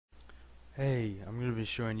Hey, I'm going to be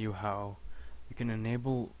showing you how you can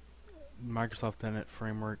enable Microsoft .NET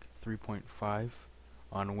Framework 3.5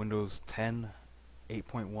 on Windows 10,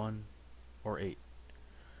 8.1, or 8.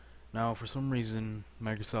 Now, for some reason,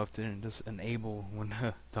 Microsoft didn't just enable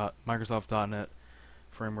Microsoft .NET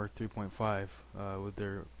Framework 3.5 with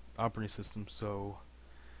their operating system, so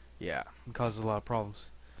yeah, it causes a lot of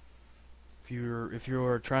problems. If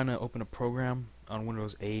you're trying to open a program on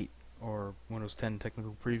Windows 8 or Windows 10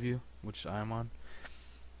 Technical Preview, which I'm on,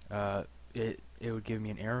 uh, it would give me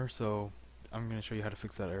an error. So I'm going to show you how to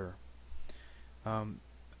fix that error. Um,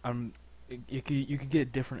 I'm you could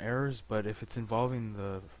get different errors, but if it's involving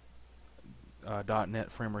the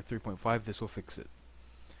 .NET Framework 3.5, this will fix it.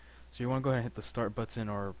 So you want to go ahead and hit the Start button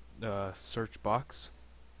or search box,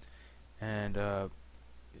 and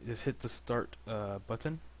just hit the Start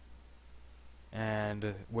button.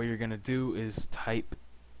 And what you're gonna do is type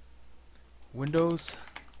Windows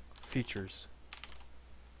features.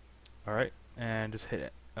 Alright, and just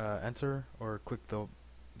hit enter or click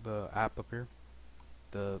the app up here.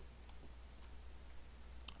 The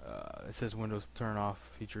it says Windows turn off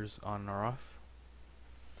features on or off.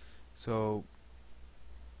 So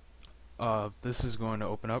this is going to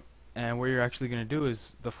open up, and what you're actually going to do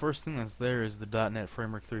is the first thing that's there is the .NET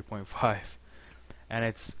Framework 3.5, and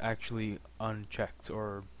it's actually unchecked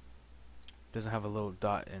or doesn't have a little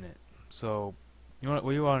dot in it. So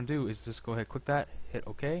what you want to do is just go ahead, click that, hit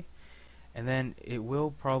OK, and then it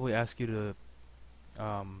will probably ask you to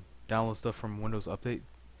download stuff from Windows Update.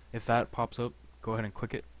 If that pops up, go ahead and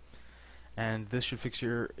click it, and this should fix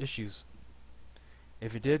your issues.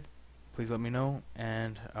 If it did, please let me know,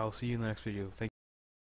 and I'll see you in the next video. Thank you.